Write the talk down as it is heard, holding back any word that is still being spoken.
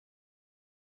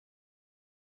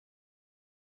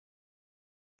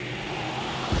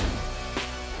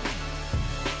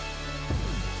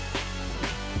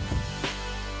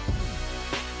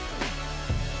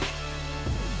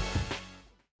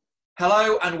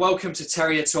Hello and welcome to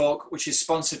Terrier Talk, which is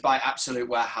sponsored by Absolute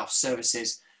Warehouse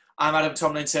Services. I'm Adam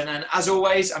Tomlinson, and as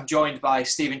always, I'm joined by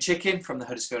Stephen Chicken from the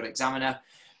Huddersfield Examiner.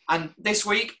 And this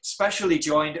week, specially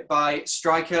joined by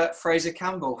striker Fraizer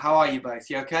Campbell. How are you both?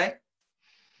 You okay?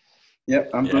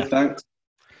 Yep, I'm good, thanks.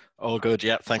 All good,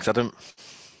 yeah. Thanks, Adam.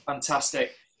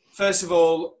 Fantastic. First of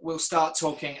all, we'll start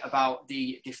talking about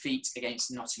the defeat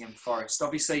against Nottingham Forest.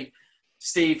 Obviously,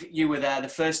 Steve, you were there the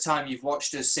first time you've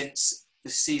watched us since the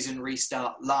season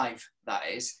restart live, that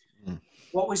is.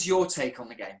 What was your take on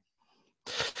the game?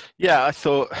 Yeah, I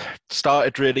thought it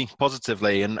started really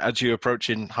positively, and as you were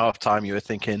approaching half-time, you were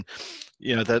thinking,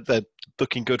 you know, they're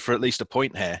looking good for at least a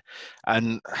point here.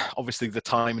 And obviously the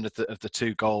timing of the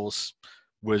two goals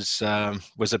was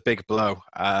a big blow.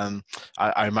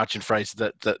 I imagine,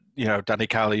 Fraizer, that you know, Danny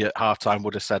Cowley at halftime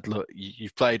would have said, "Look,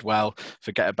 you've played well.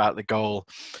 Forget about the goal.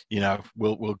 You know,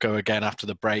 we'll go again after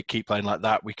the break. Keep playing like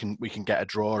that. We can get a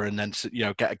draw and then, you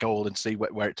know, get a goal and see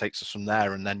where it takes us from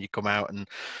there." And then you come out and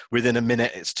within a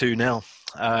minute it's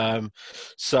 2-0.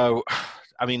 So,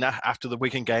 I mean, after the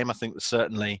Wigan game, I think there's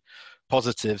certainly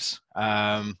positives.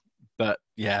 But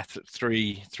yeah,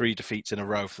 three defeats in a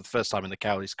row for the first time in the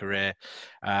Cowley's career,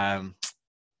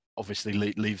 obviously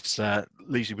leaves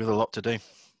you with a lot to do.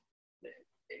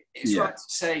 It's right to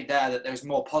say there that there's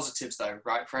more positives, though,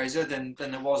 right, Fraizer, than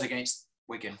there was against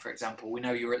Wigan, for example. We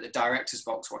know you were at the director's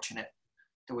box watching it,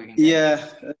 the Wigan game. Yeah,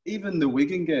 even the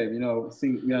Wigan game, you know, I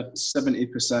think we had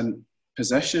 70%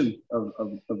 possession of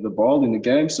the ball in the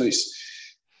game. So it's,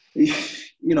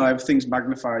 you know, everything's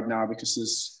magnified now because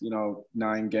there's, you know,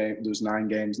 9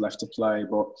 games left to play.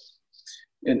 But,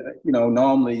 you know,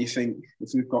 normally you think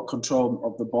if we've got control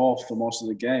of the ball for most of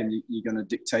the game, you're going to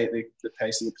dictate the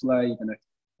pace of the play. You're going to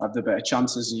have the better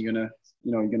chances, and you're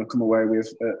going to come away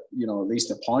with, you know, at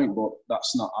least a point. But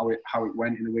that's not how it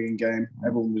went in the Wigan game.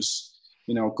 Everyone was,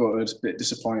 you know, gutted, a bit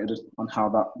disappointed on how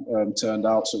that turned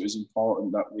out. So it was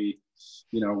important that we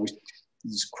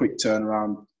just quick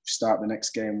turnaround, start the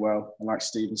next game well. And like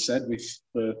Stephen said, with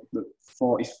the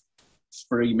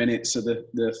 43 minutes of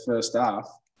the first half,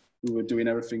 we were doing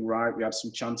everything right. We had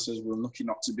some chances. We were lucky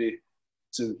not to be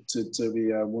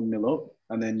 1-0 up,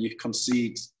 and then you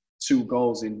concede 2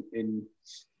 goals in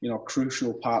you know,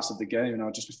 crucial parts of the game, you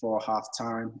know, just before half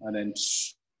time, and then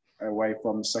away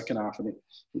from the second half, and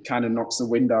it kind of knocks the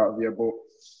wind out of you. But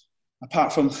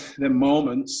apart from the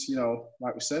moments, you know,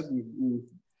 like we said, we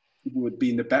would be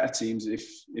in the better teams,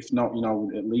 if not, you know,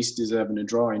 at least deserving a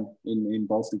draw in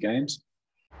both the games.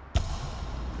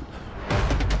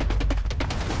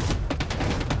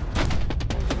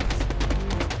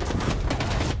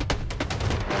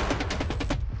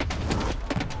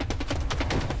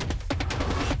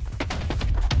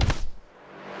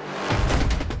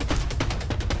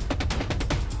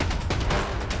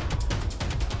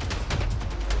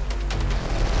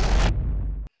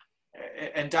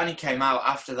 And Danny came out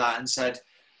after that and said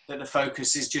that the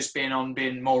focus is just being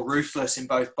more ruthless in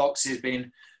both boxes,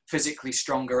 being physically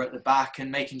stronger at the back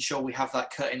and making sure we have that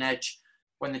cutting edge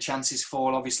when the chances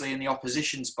fall, obviously, in the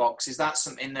opposition's box. Is that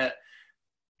something that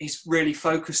he's really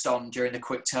focused on during the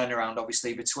quick turnaround,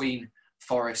 obviously, between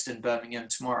Forest and Birmingham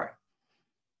tomorrow?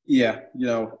 Yeah, you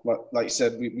know, like you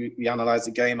said, we analysed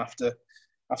the game after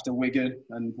Wigan,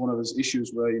 and one of his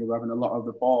issues were, you know, having a lot of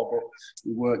the ball, but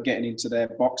we weren't getting into their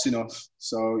box enough.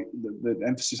 So the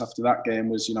emphasis after that game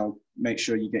was, you know, make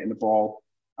sure you're getting the ball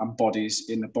and bodies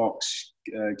in the box,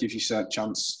 give you a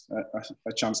chance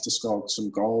to score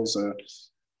some goals.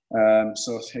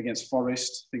 So against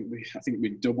Forest, I think we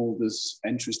doubled as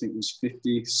entries. I think it was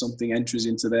 50-something entries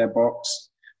into their box,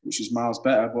 which is miles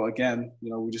better. But again, you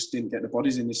know, we just didn't get the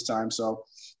bodies in this time. So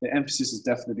the emphasis has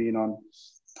definitely been on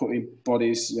putting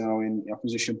bodies, you know, in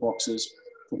opposition boxes,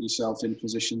 putting yourself in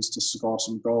positions to score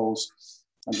some goals.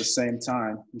 At the same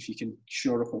time, if you can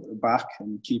shore up at the back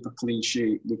and keep a clean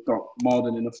sheet, we've got more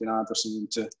than enough in our dressing room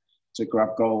to grab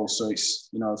goals. So it's,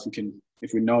 you know,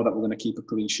 if we know that we're going to keep a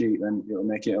clean sheet, then it'll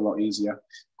make it a lot easier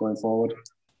going forward.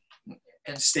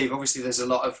 And Steve, obviously there's a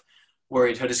lot of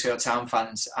worried Huddersfield Town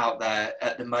fans out there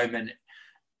at the moment.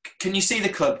 Can you see the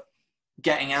club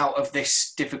getting out of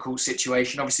this difficult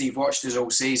situation? Obviously, you've watched us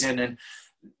all season, and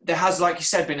there has, like you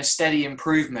said, been a steady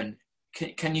improvement.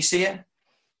 Can you see it?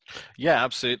 Yeah,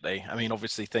 absolutely. I mean,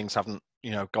 obviously, things haven't,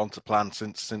 you know, gone to plan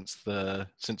since the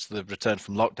return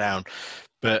from lockdown.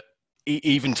 But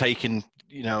even taking,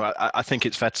 you know, I think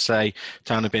it's fair to say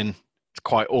Town have been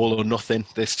quite all or nothing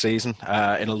this season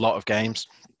in a lot of games,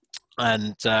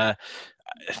 and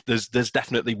there's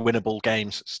definitely winnable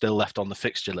games still left on the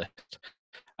fixture list.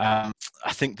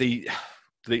 I think the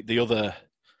other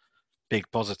big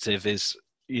positive is,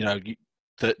 you know,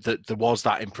 that there was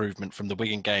that improvement from the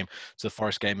Wigan game to the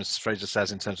Forest game, as Fraizer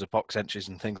says, in terms of box entries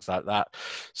and things like that.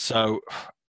 So,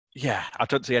 yeah, I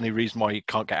don't see any reason why you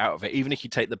can't get out of it. Even if you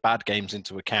take the bad games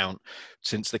into account,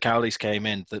 since the Cowleys came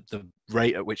in, the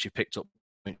rate at which you picked up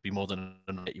would be more than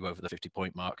get you over the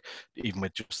 50-point mark, even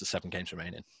with just the 7 games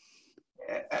remaining.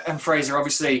 And Fraizer,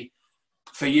 obviously,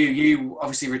 for you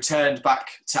obviously returned back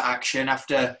to action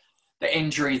after the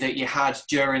injury that you had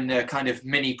during the kind of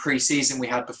mini pre-season we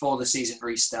had before the season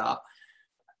restart.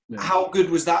 Yeah. How good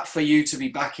was that for you to be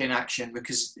back in action?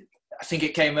 Because I think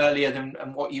it came earlier than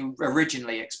what you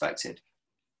originally expected.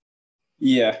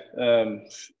 Yeah,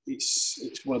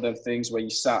 it's one of them things where I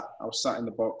was sat in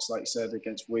the box, like you said,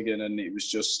 against Wigan, and it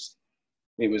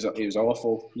was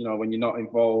awful. You know, when you're not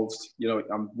involved, you know,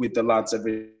 I'm with the lads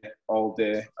all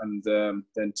day, and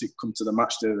then to come to the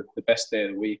match day, the best day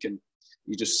of the week, and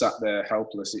you just sat there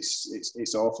helpless.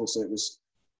 It's awful. So it was,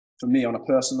 for me, on a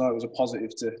personal note, it was a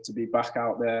positive to be back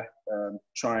out there,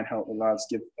 try and help the lads,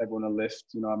 give everyone a lift.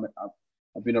 You know,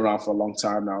 I've been around for a long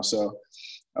time now, so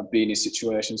I've been in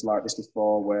situations like this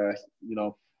before where, you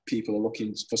know, people are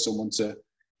looking for someone to,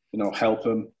 you know, help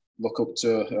them, look up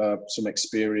to some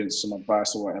experience, some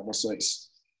advice or whatever. So it's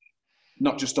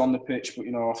not just on the pitch, but,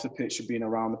 you know, off the pitch and being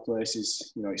around the place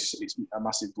is, you know, it's a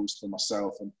massive boost for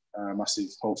myself, and massive,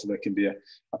 hopefully it can be a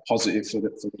positive for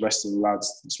the rest of the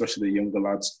lads, especially the younger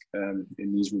lads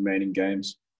in these remaining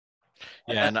games.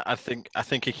 Yeah, and I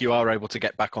think if you are able to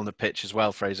get back on the pitch as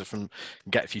well, Fraizer,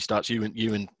 get a few starts, you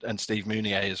and Steve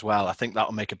Mounier as well, I think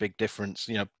that'll make a big difference.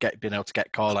 You know, being able to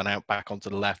get Carlin out back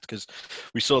onto the left, because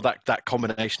we saw that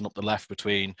combination up the left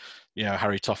between, you know,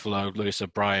 Harry Toffolo, Lewis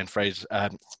O'Brien, Fraizer,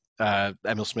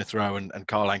 Emil Smith-Rowe, and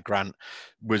Carline Grant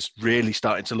was really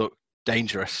starting to look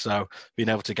dangerous. So being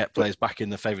able to get players back in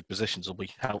the favoured positions will be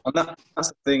helpful. And that's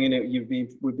the thing,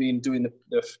 we've been doing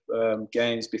the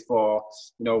games before,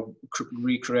 you know,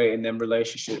 recreating them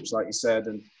relationships, like you said,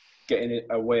 and getting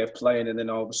a way of playing, and then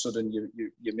all of a sudden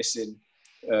you're missing.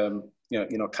 You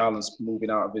know, Carlin's moving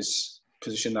out of his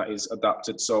position that he's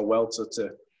adapted so well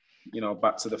to you know,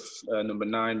 back to the number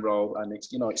 9 role, and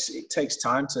it's, you know, it takes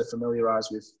time to familiarise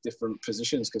with different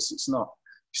positions, because it's not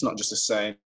just the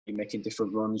same. You're making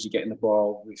different runs, you're getting the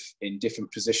ball in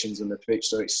different positions in the pitch.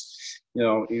 So it's, you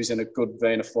know, he was in a good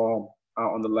vein of form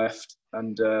out on the left,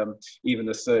 and even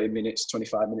the 30 minutes,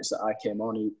 25 minutes that I came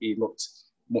on, he looked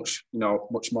much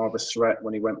more of a threat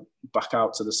when he went back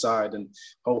out to the side, and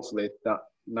hopefully that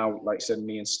now, like I said,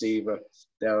 me and Steve are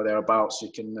thereabouts.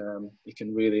 You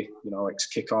can really, you know,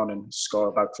 kick on and score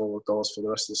about 4 goals for the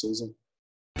rest of the season.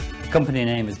 The company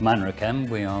name is Manrichem.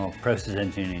 We are process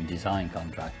engineering design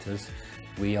contractors.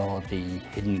 We are the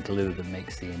hidden glue that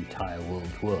makes the entire world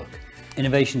work.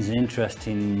 Innovation is an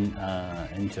interesting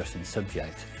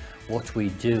subject. What we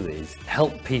do is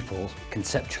help people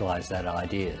conceptualize their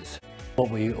ideas. What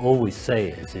we always say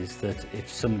is that if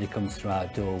somebody comes through our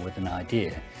door with an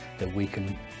idea, that we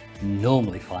can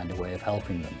normally find a way of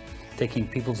helping them. Taking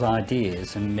people's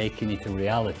ideas and making it a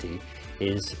reality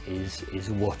is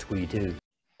what we do.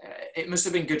 It must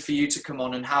have been good for you to come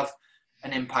on and have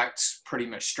an impact pretty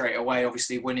much straight away,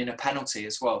 obviously winning a penalty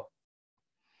as well.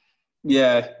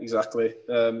 Yeah, exactly.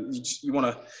 You want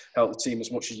to help the team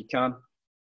as much as you can.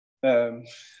 I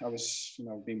was, you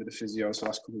know, been with the physios the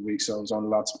last couple of weeks, so I was on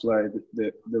allowed to play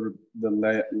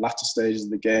the latter stages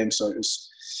of the game. So it was,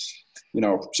 you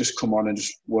know, just come on and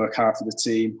just work hard for the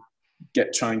team,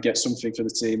 try and get something for the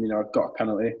team. You know, I've got a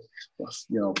penalty.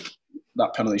 You know,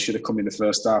 that penalty should have come in the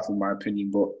first half, in my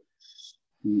opinion, but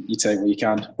you take what you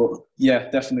can. But yeah,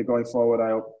 definitely going forward, I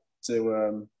hope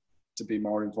to be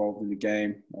more involved in the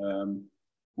game,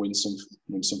 win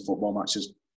some football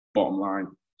matches. Bottom line,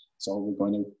 that's all we're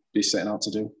going to be setting out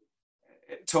to do.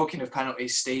 Talking of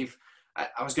penalties, Steve,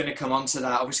 I was going to come on to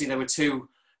that. Obviously, there were 2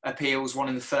 appeals, one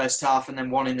in the first half and then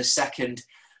one in the second.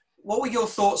 What were your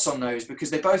thoughts on those?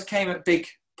 Because they both came at big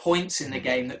points in the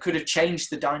game that could have changed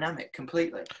the dynamic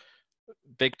completely.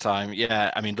 Big time,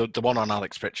 yeah. I mean, the one on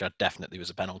Alex Pritchard definitely was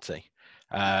a penalty.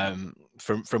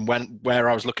 From where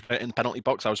I was looking at it in the penalty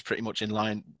box, I was pretty much in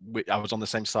line. I was on the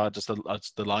same side as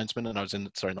the linesman, and I was in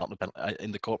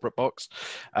the corporate box.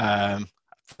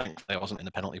 Thankfully, I wasn't in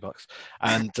the penalty box.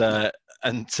 And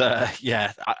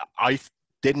yeah, I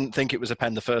didn't think it was a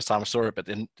pen the first time I saw it, but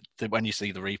then when you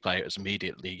see the replay, it was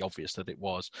immediately obvious that it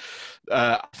was.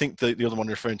 I think the other one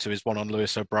you're referring to is one on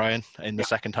Lewis O'Brien in the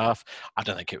second half. I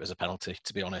don't think it was a penalty,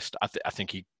 to be honest. I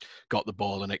think he got the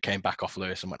ball and it came back off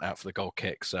Lewis and went out for the goal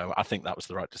kick. So I think that was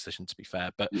the right decision, to be fair.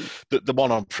 But the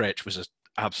one on Pritch was an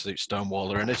absolute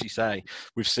stonewaller. And as you say,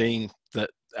 we've seen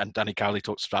that and Danny Cowley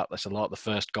talks about this a lot, the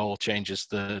first goal changes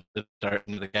the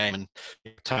direction of the game, and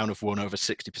Town have won over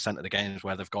 60% of the games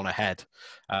where they've gone ahead.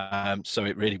 So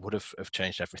it really would have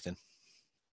changed everything.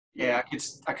 Yeah,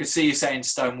 I could see you saying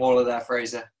Stonewaller there,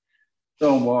 Fraizer.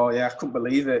 Stonewall, yeah, I couldn't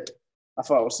believe it. I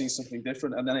thought I would see something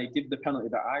different, and then he did the penalty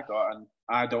that I got, and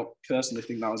I don't personally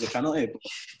think that was a penalty,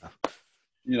 but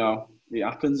you know, it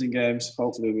happens in games.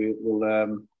 Hopefully,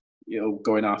 it'll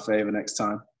go in our favour next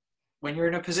time. When you're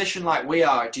in a position like we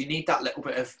are, do you need that little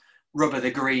bit of rub of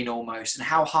the green almost? And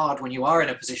how hard, when you are in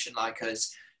a position like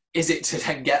us, is it to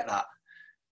then get that?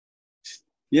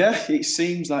 Yeah, it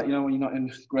seems like, you know, when you're not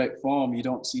in great form, you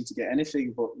don't seem to get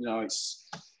anything. But you know,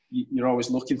 you're always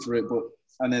looking for it. But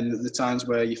and then the times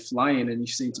where you're flying and you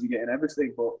seem to be getting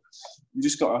everything. But you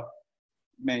just got to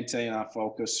maintain our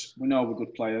focus. We know we're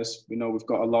good players. We know we've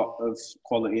got a lot of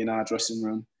quality in our dressing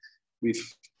room. We've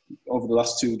over the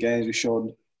last 2 games we've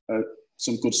shown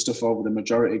some good stuff over the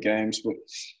majority of games, but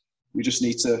we just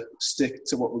need to stick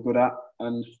to what we're good at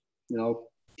and, you know,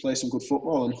 play some good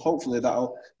football, and hopefully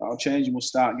that'll change and we'll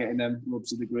start getting them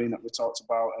rubs of the green that we talked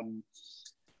about, and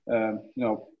you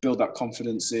know, build that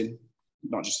confidence in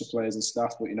not just the players and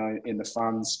staff, but you know, in the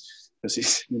fans, because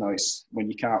it's, you know, it's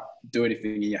when you can't do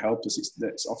anything and you're helpless,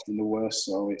 it's often the worst.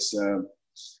 So it's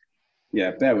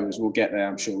yeah, bear with us, we'll get there,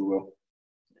 I'm sure we will.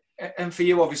 And for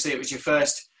you, obviously, it was your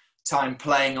first time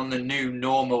playing on the new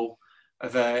normal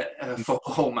of a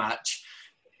football match.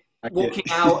 Walking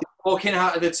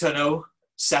out of the tunnel,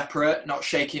 separate, not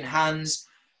shaking hands,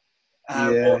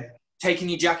 taking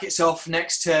your jackets off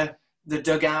next to the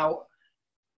dugout.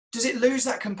 Does it lose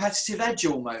that competitive edge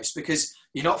almost? Because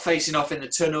you're not facing off in the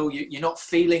tunnel, you're not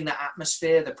feeling the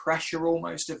atmosphere, the pressure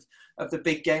almost of the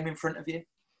big game in front of you?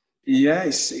 Yeah,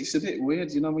 it's a bit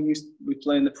weird, you know, when we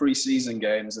play in the pre-season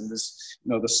games and there's,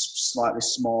 you know, the slightly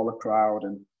smaller crowd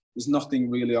and there's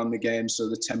nothing really on the game, so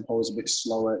the tempo is a bit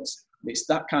slower. It's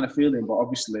that kind of feeling, but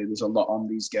obviously there's a lot on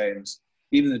these games.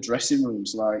 Even the dressing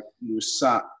rooms, like you were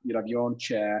sat, you'd have your own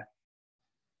chair,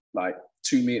 like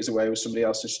 2 meters away with somebody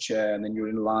else's chair, and then you're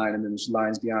in line and then there's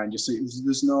lines behind you. So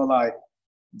there's no like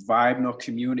vibe, no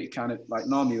community kind of, like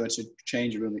normally you go into a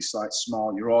change room, it's like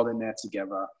small, you're all in there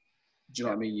together. Do you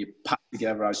know what I mean? You're packed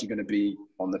together as you're going to be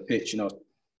on the pitch, you know,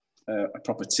 a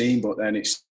proper team, but then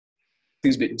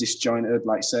things a bit disjointed.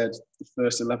 Like I said, the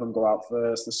first 11 go out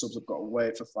first, the subs have got to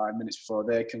wait for 5 minutes before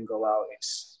they can go out.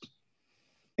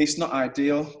 It's not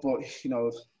ideal, but you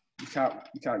know, you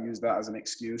can't use that as an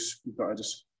excuse. We've got to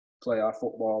just play our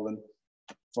football and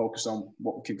focus on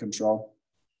what we can control.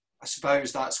 I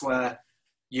suppose that's where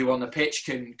you on the pitch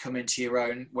can come into your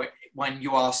own. When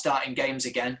you are starting games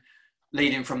again,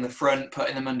 leading from the front,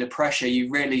 putting them under pressure, you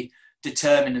really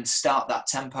determine and start that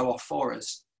tempo off for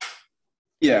us.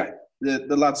 Yeah,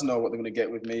 the lads know what they're going to get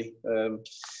with me.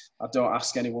 I don't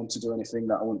ask anyone to do anything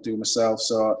that I won't do myself.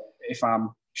 So if I'm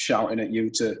shouting at you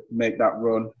to make that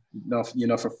run, you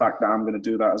know for a fact that I'm going to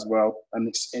do that as well. And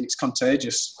it's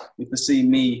contagious. If they see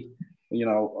me, you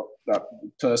know, that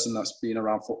person that's been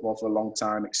around football for a long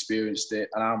time, experienced it,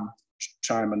 and I'm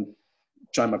trying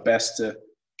my best to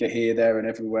get here, there, and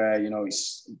everywhere. You know,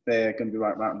 they're going to be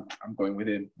right. I'm going with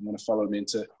him. I'm going to follow him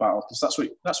into battle, because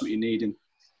that's what you need in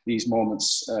these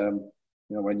moments. You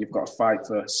know, when you've got to fight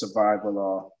for survival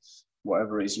or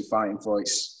whatever it is you're fighting for,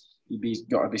 you've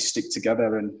got to be stick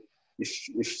together. And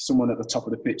if someone at the top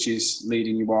of the pitch is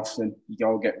leading you off, then you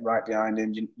go get right behind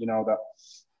him. You know that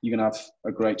you're going to have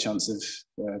a great chance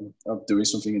of doing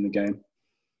something in the game.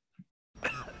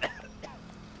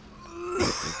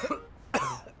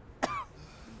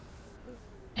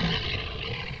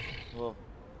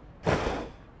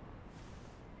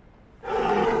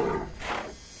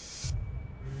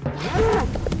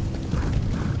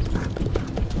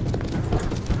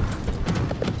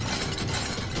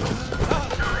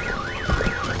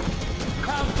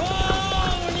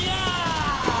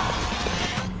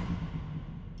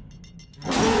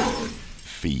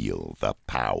 Feel the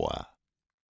power.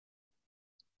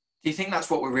 Do you think that's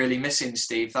what we're really missing,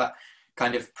 Steve? That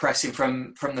kind of pressing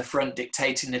from the front,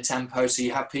 dictating the tempo. So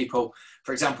you have people,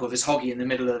 for example, there's Hoggy in the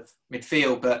middle of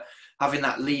midfield, but having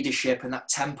that leadership and that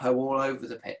tempo all over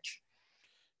the pitch.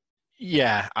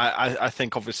 Yeah, I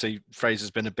think obviously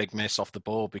Fraser's been a big miss off the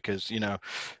ball, because, you know,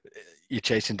 you're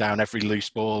chasing down every loose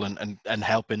ball and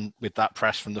helping with that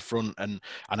press from the front, and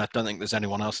I don't think there's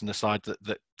anyone else in the side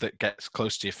that gets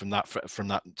close to you from that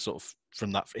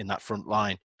in that front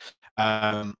line.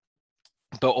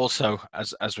 But also,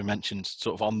 as we mentioned,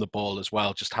 sort of on the ball as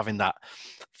well, just having that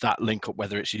link up,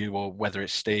 whether it's you or whether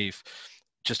it's Steve,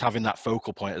 just having that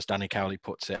focal point, as Danny Cowley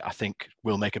puts it, I think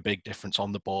will make a big difference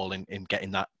on the ball in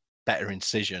getting that better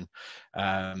incision.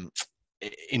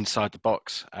 inside the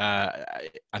box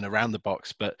and around the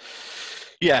box. But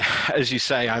yeah, as you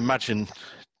say, I imagine,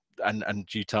 and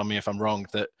you tell me if I'm wrong,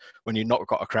 that when you've not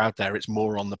got a crowd there, it's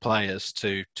more on the players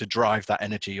to drive that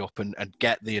energy up and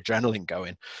get the adrenaline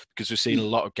going, because we've seen a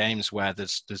lot of games where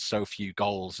there's so few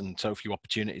goals and so few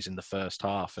opportunities in the first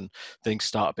half, and things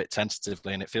start a bit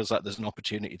tentatively, and it feels like there's an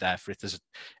opportunity there for, if there's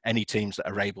any teams that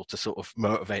are able to sort of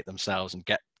motivate themselves and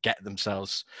get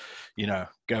themselves, you know,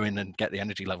 going and get the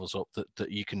energy levels up,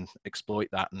 that you can exploit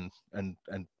that and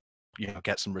you know,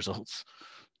 get some results.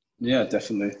 Yeah,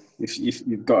 definitely. If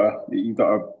you've got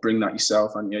to bring that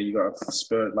yourself, and you've got to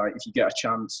spur. Like, if you get a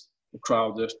chance, the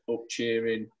crowd are up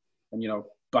cheering and, you know,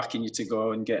 backing you to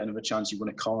go and get another chance. You win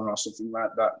a corner or something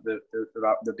like that.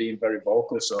 They're being very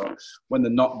vocal. So when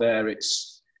they're not there, it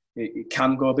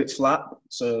can go a bit flat.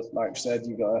 So, like I said,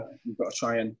 you've got to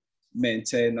try and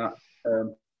maintain that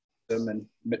and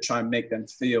try and make them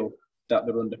feel that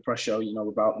they're under pressure. You know,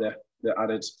 without the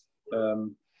added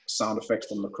sound effects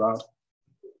from the crowd.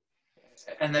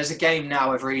 And there's a game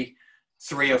now every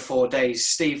 3 or 4 days.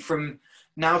 Steve, from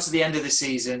now to the end of the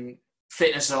season,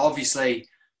 fitness will obviously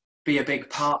be a big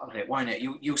part of it, won't it?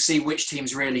 You'll see which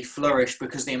teams really flourish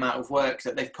because of the amount of work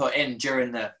that they've put in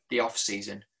during the off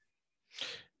season.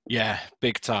 Yeah,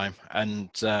 big time. And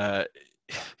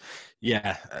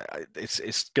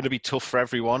it's going to be tough for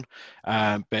everyone,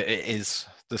 but it is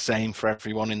the same for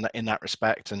everyone in that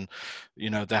respect. And, you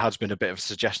know, there has been a bit of a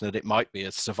suggestion that it might be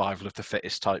a survival of the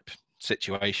fittest type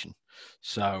situation.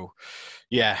 So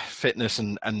yeah, fitness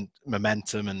and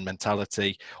momentum and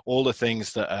mentality, all the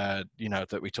things that you know,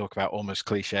 that we talk about, almost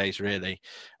cliches really,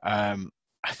 I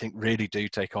think really do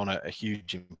take on a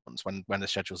huge importance when the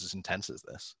schedule's as intense as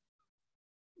this.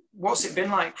 What's it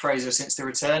been like, Fraizer, since the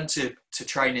return to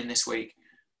training this week?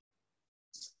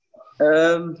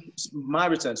 My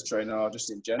return to training, or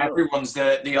just in general? Everyone's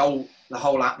the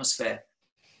whole atmosphere.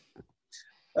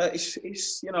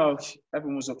 It's you know,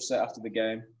 everyone was upset after the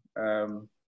game.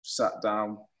 Sat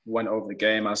down, went over the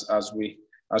game as we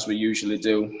usually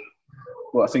do.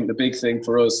 But I think the big thing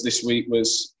for us this week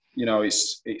was, you know,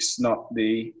 it's not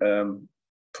the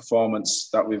performance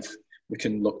that we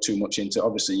can look too much into.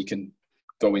 Obviously, you can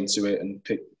go into it and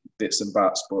pick bits and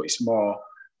bats, but it's more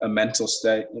a mental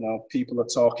state. You know, people are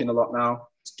talking a lot now.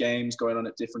 It's games going on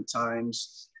at different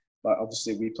times. Like,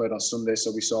 obviously, we played on Sunday,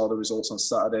 so we saw the results on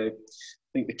Saturday.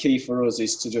 I think the key for us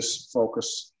is to just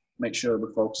focus, make sure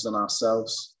we're focused on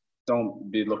ourselves. Don't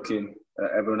be looking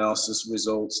at everyone else's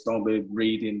results. Don't be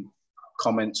reading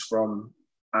comments from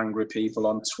angry people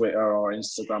on Twitter or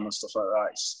Instagram and stuff like that.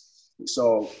 It's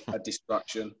all a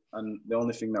distraction. And the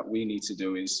only thing that we need to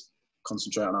do is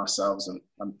concentrate on ourselves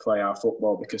and play our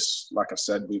football, because, like I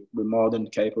said, we're more than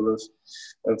capable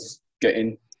of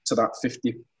getting to that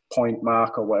 50-point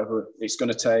mark or whatever it's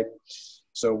going to take.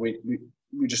 So we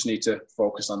just need to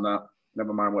focus on that.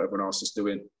 Never mind what everyone else is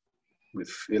doing. With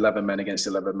 11 men against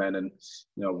 11 men, and,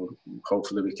 you know,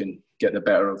 hopefully we can get the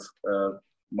better of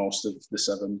most of the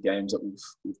 7 games that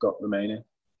we've got remaining.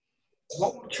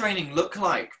 What would training look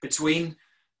like between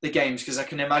the games? Because I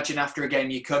can imagine after a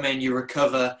game you come in, you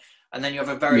recover, and then you have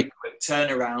a very quick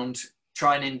turnaround.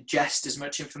 Try and ingest as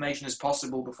much information as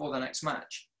possible before the next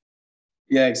match.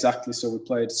 Yeah, exactly. So we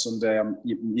played Sunday.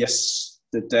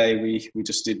 The day we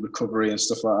just did recovery and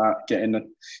stuff like that, getting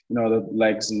the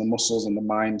legs and the muscles and the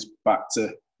mind back to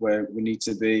where we need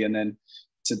to be. And then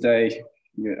today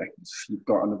you've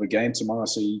got another game tomorrow,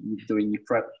 so you're doing your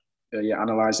prep, you're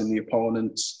analysing the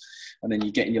opponents, and then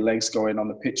you're getting your legs going on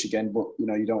the pitch again. But, you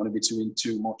know, you don't want to be doing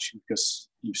too much because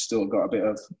you've still got a bit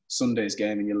of Sunday's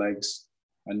game in your legs,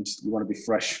 and you want to be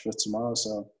fresh for tomorrow.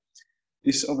 So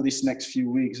over these next few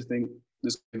weeks, I think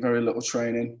there's very little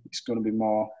training. It's going to be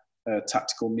more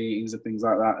tactical meetings and things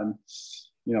like that, and,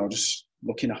 you know, just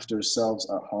looking after ourselves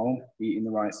at home, eating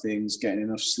the right things, getting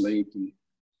enough sleep, and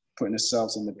putting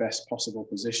ourselves in the best possible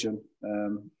position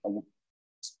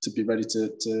to be ready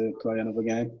to play another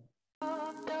game.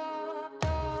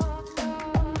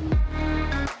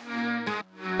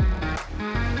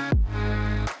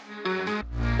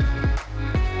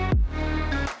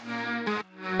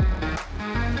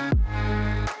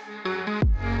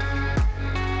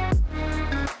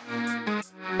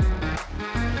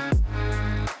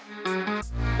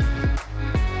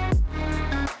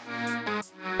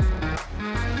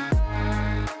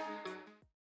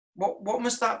 What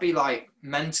must that be like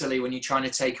mentally when you're trying to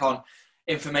take on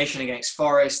information against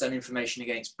Forest and information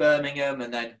against Birmingham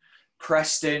and then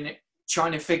Preston,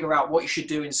 trying to figure out what you should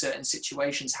do in certain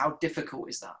situations? How difficult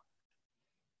is that?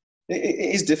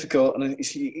 It is difficult, and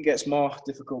it gets more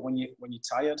difficult when you're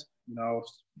tired. You know,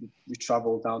 we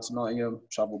travel down to Nottingham,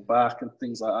 travel back, and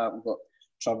things like that. We've got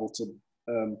travel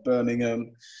to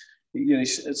Birmingham. You know,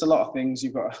 it's a lot of things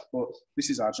you've got, but this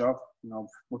is our job. You know,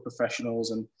 we're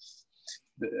professionals, and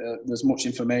there's much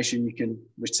information you can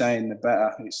retain, the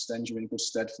better. It stands you in good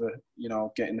stead for, you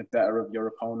know, getting the better of your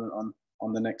opponent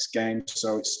on the next game.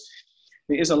 So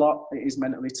it is a lot. It is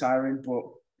mentally tiring, but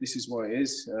this is what it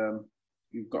is.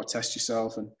 You've got to test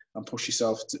yourself and push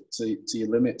yourself to your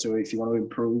limit if you want to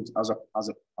improve as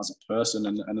a person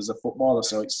and as a footballer.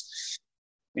 So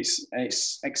it's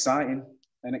exciting,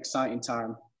 an exciting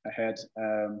time ahead.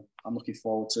 I'm looking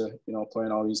forward to, you know,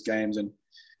 playing all these games and,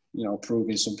 you know,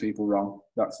 proving some people wrong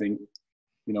that think,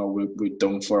 you know, we're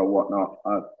done for or whatnot.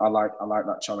 I like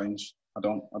that challenge. I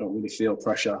don't really feel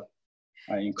pressure.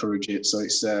 I encourage it. So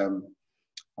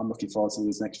I'm looking forward to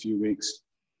these next few weeks.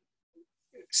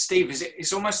 Steve,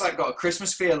 it's almost like got a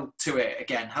Christmas feel to it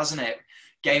again, hasn't it?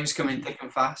 Games coming thick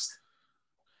and fast.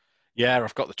 Yeah,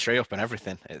 I've got the tree up and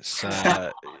everything. It's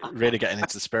really getting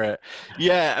into the spirit.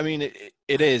 Yeah, I mean,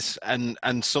 it is. And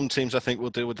some teams I think will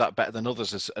deal with that better than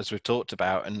others, as we've talked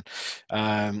about.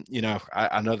 And, you know,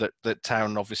 I know that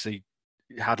Town obviously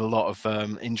had a lot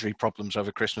of injury problems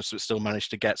over Christmas, but still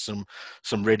managed to get some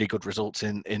really good results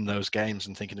in those games.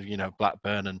 And thinking of, you know,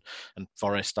 Blackburn and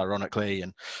Forest, ironically.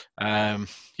 And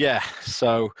yeah,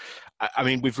 so I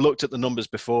mean, we've looked at the numbers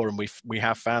before, and we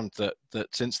have found that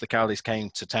since the Cowleys came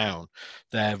to Town,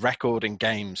 their record in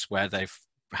games where they've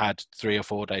had 3 or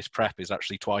 4 days prep is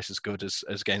actually twice as good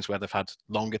as games where they've had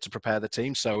longer to prepare the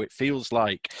team. So it feels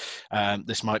like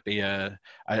this might be a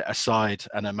side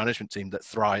and a management team that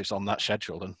thrives on that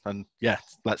schedule. And yeah,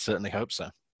 let's certainly hope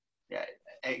so. Yeah,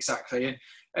 exactly.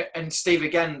 And Steve,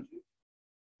 again,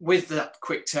 with that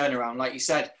quick turnaround, like you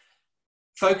said,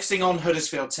 focusing on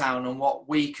Huddersfield Town and what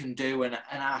we can do and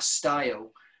our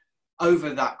style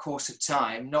over that course of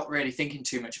time, not really thinking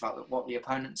too much about what the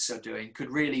opponents are doing, could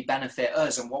really benefit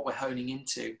us and what we're honing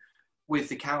into with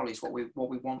the Cowleys, what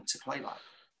we want to play like.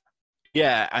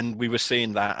 Yeah, and we were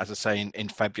seeing that, as I say, in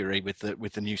February with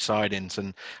the new signings,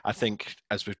 and I think,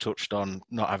 as we've touched on,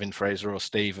 not having Fraizer or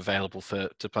Steve available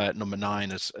to play at number 9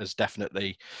 has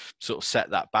definitely sort of set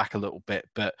that back a little bit.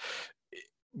 But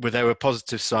there were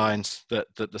positive signs that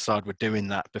the side were doing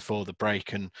that before the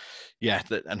break, and yeah,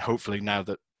 and hopefully now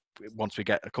that once we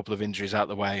get a couple of injuries out of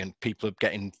the way and people are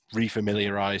getting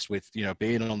refamiliarized with, you know,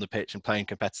 being on the pitch and playing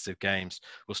competitive games,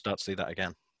 we'll start to see that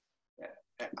again.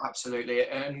 Yeah, absolutely.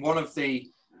 And one of the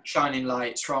shining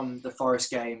lights from the Forest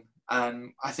game,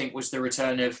 I think, was the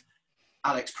return of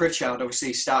Alex Pritchard. Obviously,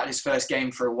 he started his first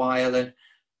game for a while, and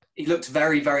he looked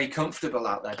very, very comfortable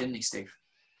out there, didn't he, Steve?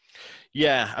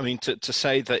 Yeah, I mean, to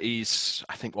say that he's,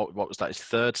 I think, what was that, his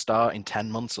 3rd start in 10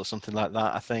 months or something like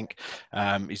that, I think.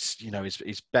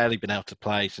 He's barely been able to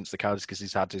play since the Cowleys because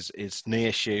he's had his knee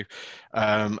issue.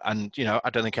 And, you know, I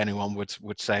don't think anyone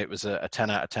would say it was a 10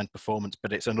 out of 10 performance,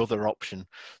 but it's another option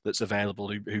that's available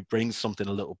who brings something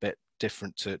a little bit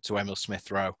different to Emil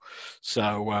Smith-Rowe.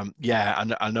 So, yeah,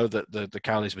 and I know that the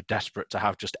Cowleys were desperate to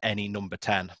have just any number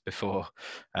 10 before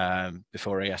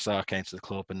ESR came to the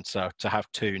club. And so to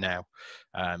have 2 now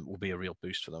will be a real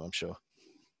boost for them, I'm sure.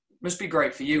 Must be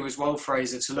great for you as well,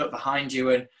 Fraizer, to look behind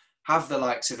you and have the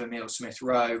likes of Emil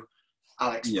Smith-Rowe,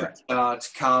 Alex Pritchard,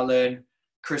 Carlin,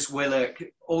 Chris Willock,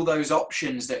 all those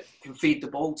options that can feed the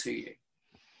ball to you.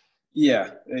 Yeah,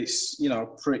 it's, you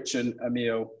know, Pritch and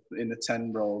Emil in the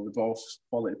 10 role. They're both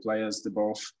quality players. They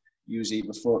both use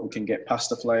either foot and can get past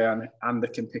the player and they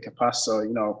can pick a pass. So,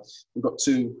 you know, we've got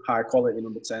 2 high quality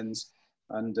number 10s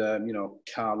and, you know,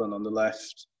 Carlin on the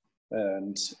left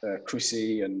and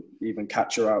Chrissy and even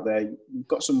Catcher out there. We've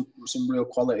got some real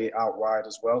quality out wide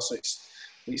as well. So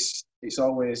it's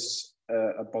always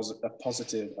a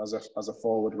positive as a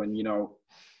forward when, you know,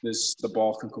 the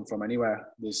ball can come from anywhere.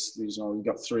 There's you know, you've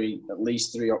got at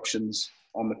least three options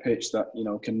on the pitch that, you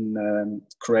know, can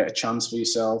create a chance for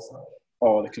yourself,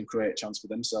 or they can create a chance for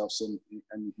themselves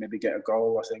and maybe get a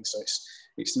goal, I think. So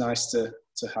it's nice to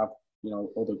have, you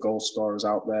know, other goal scorers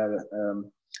out there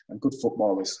and good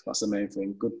footballers. That's the main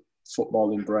thing. Good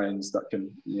footballing brains that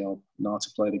can, you know how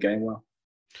to play the game well.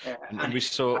 Yeah, and we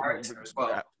saw as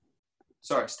well.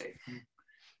 Sorry, Steve.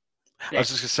 I was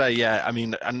just going to say, yeah, I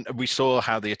mean, and we saw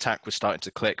how the attack was starting to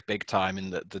click big time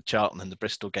in the Charlton and the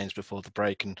Bristol games before the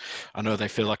break. And I know they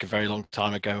feel like a very long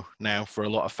time ago now for a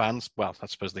lot of fans. Well, I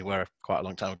suppose they were quite a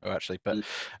long time ago, actually.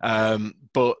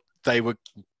 But they were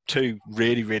 2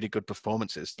 really, really good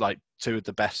performances, like 2 of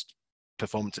the best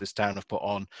performances Town have put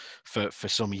on for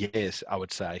some years, I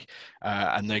would say.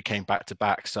 And they came back to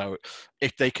back. So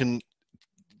if they can...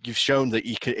 You've shown that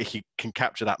if you can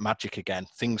capture that magic again,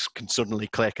 things can suddenly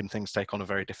click and things take on a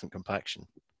very different complexion.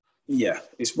 Yeah,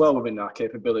 it's well within our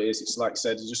capabilities. It's like I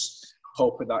said, just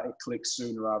hoping that it clicks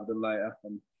sooner rather than later.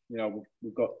 And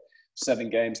we've got 7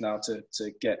 games now to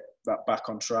get that back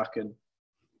on track. And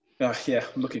I'm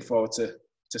looking forward to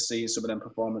seeing some of them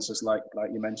performances like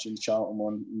you mentioned, Charlton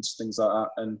one and things like that,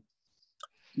 and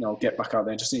get back out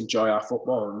there and just enjoy our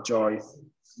football, enjoy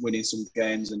winning some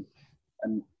games, and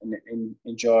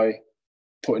enjoy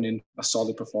putting in a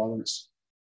solid performance.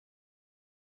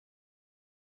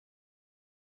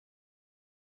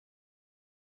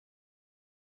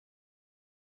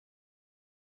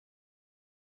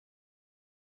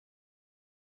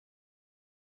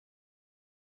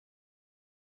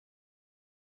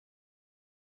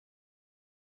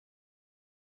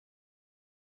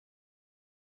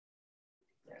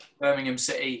 Birmingham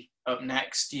City up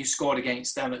next. You scored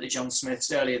against them at the John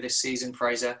Smiths earlier this season,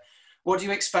 Fraizer. What do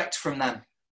you expect from them?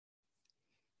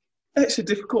 It's a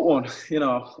difficult one.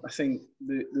 I think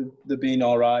they've been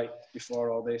all right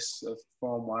before all this,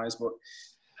 form-wise, but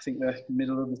I think they're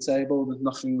middle of the table. There's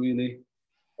nothing really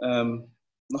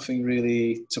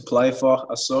to play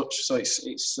for as such. So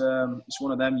it's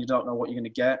one of them. You don't know what you're going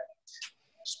to get.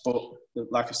 But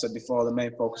like I said before, the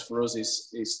main focus for us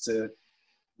is to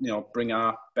bring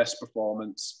our best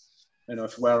performance.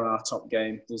 If we're on our top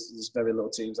game, there's very little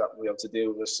teams that we'll be able to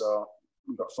deal with us. So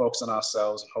we've got to focus on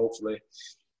ourselves, and hopefully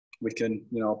we can,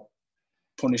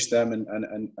 punish them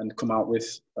and come out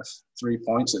with 3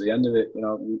 points at the end of it.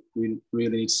 We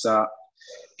really need to start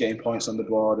getting points on the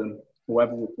board, and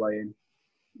whoever we're playing,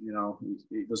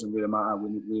 it doesn't really matter.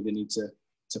 We really need to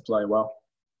play well.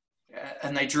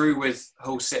 And they drew with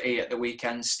Hull City at the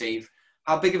weekend, Steve.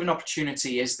 How big of an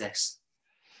opportunity is this?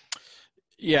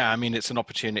 Yeah, I mean, it's an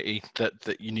opportunity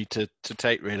that you need to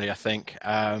take, really, I think.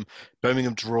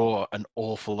 Birmingham draw an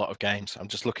awful lot of games. I'm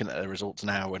just looking at the results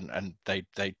now, and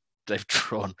they've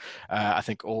drawn, I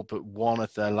think, all but one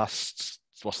of their last,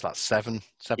 seven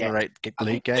or 8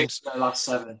 league games? Their last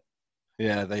 7.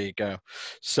 Yeah, there you go.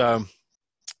 So,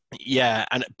 yeah,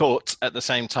 but at the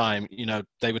same time,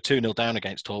 they were 2-0 down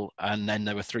against Hull, and then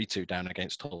they were 3-2 down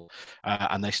against Hull,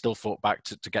 and they still fought back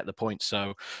to get the points.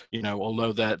 So,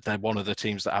 although they're one of the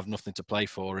teams that have nothing to play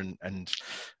for, and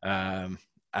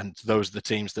those are the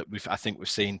teams that I think we've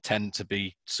seen tend to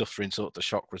be suffering sort of the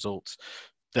shock results.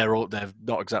 They've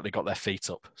not exactly got their feet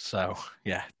up. So,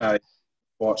 yeah.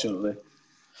 Fortunately.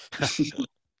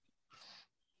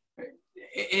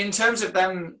 In terms of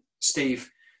them, Steve,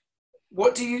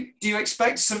 what do you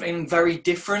expect something very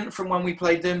different from when we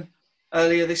played them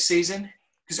earlier this season?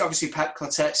 Because obviously Pep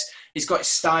Clotet's, he's got his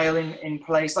style in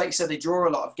place. Like you said, they draw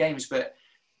a lot of games, but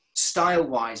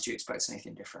style-wise, do you expect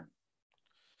anything different?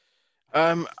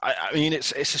 I mean,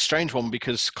 it's a strange one,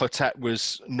 because Clotet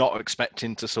was not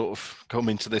expecting to sort of come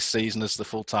into this season as the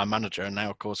full-time manager, and now,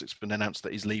 of course, it's been announced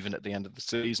that he's leaving at the end of the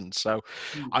season. So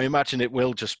I imagine it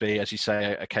will just be, as you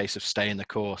say, a case of staying the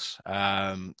course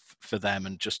for them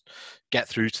and just get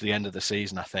through to the end of the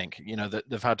season. I think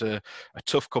they've had a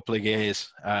tough couple of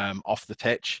years off the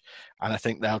pitch, and I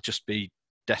think they'll just be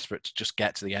desperate to just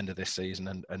get to the end of this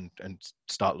season and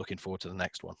start looking forward to the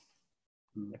next one.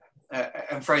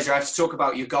 And Fraizer, I have to talk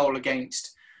about your goal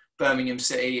against Birmingham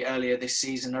City earlier this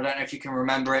season. I don't know if you can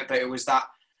remember it, but it was that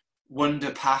wonder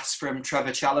pass from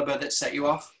Trevor Chalobah that set you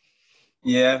off.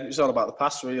 Yeah, it was all about the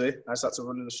pass, really. I just had to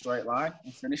run in a straight line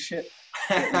and finish it.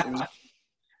 It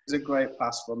was a great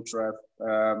pass from Trev.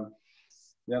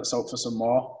 Let's hope for some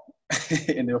more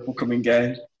in the upcoming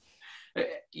game.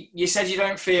 You said you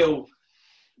don't feel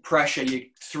pressure,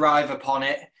 you thrive upon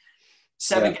it.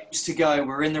 7 games to go,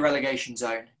 we're in the relegation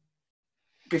zone.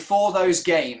 Before those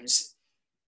games,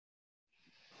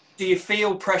 do you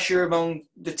feel pressure among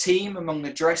the team, among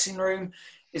the dressing room?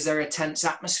 Is there a tense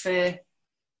atmosphere?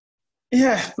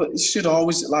 Yeah, but it should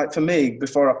always, like for me,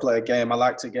 before I play a game, I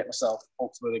like to get myself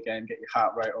up for the game, get your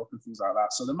heart rate up and things like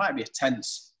that. So there might be a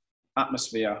tense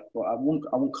atmosphere, but I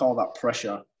won't call that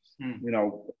pressure. End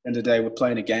of the day, we're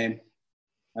playing a game,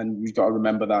 and we've got to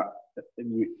remember that.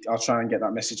 I'll try and get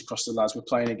that message across to the lads. We're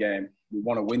playing a game. We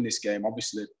want to win this game,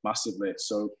 obviously, massively.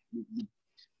 So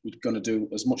we're going to do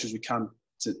as much as we can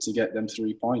to get them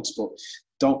 3 points. But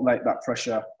don't let that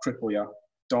pressure cripple you.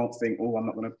 Don't think, I'm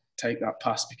not going to take that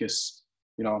pass because,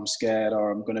 I'm scared,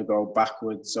 or I'm going to go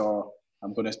backwards, or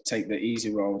I'm going to take the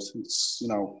easy road. It's,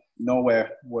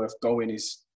 nowhere worth going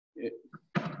is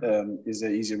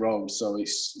an easy road. So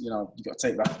it's, you've got to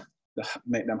take that,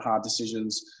 make them hard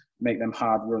decisions, make them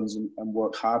hard runs, and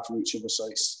work hard for each other. So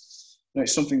it's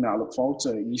something that I look forward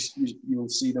to. You'll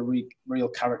see the real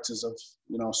characters of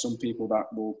some people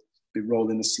that will be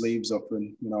rolling the sleeves up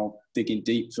and digging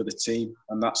deep for the team,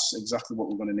 and that's exactly what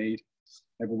we're going to need.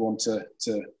 Everyone to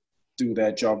do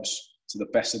their jobs to the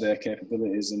best of their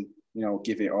capabilities and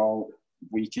give it all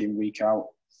week in, week out,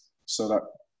 so that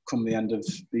come the end of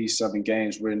these 7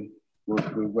 games, we're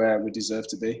where we deserve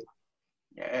to be.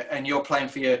 Yeah, and you're playing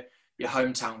for your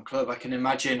hometown club. I can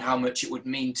imagine how much it would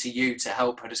mean to you to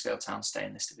help Huddersfield Town stay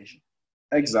in this division.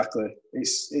 Exactly.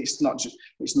 It's not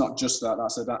just that.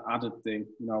 That's that added thing.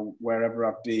 You know, wherever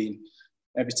I've been,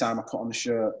 every time I put on the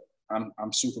shirt,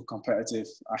 I'm super competitive.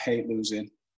 I hate losing.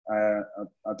 I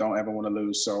don't ever want to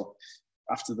lose. So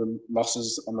after the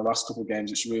losses on the last couple of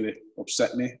games, it's really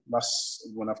upset me. That's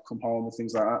when I've come home and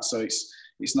things like that. So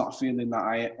it's not a feeling that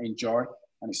I enjoy,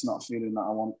 and it's not a feeling that I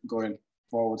want going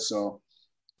forward. So,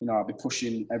 you know, I'll be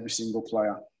pushing every single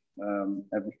player,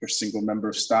 every single member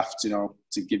of staff,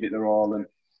 to give it their all, and,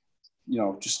 you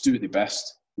know, just do the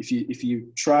best. If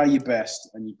you try your best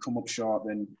and you come up short,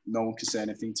 then no one can say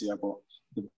anything to you. But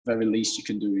the very least you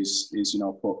can do is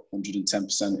put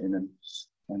 110% in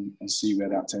and see where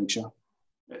that takes you.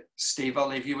 Steve, I'll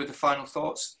leave you with the final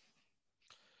thoughts.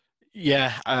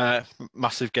 Yeah,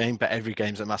 massive game, but every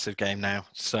game's a massive game now.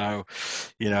 So,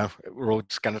 you know, we're all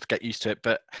just going to have to get used to it.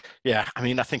 But yeah, I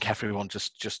mean, I think everyone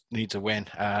just needs a win.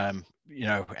 You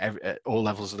know, at all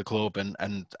levels of the club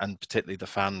and particularly the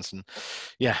fans. And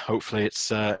yeah, hopefully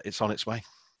it's on its way.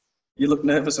 You look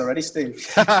nervous already, Steve.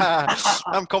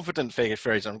 I'm confident,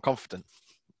 Fraizer. I'm confident.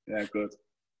 Yeah, good.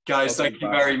 Guys, thank you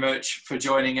very much for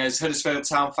joining us. Huddersfield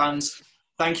Town fans,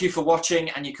 thank you for watching,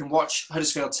 and you can watch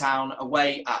Huddersfield Town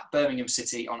away at Birmingham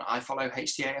City on iFollow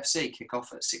Htafc, kick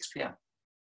off at 6 p.m.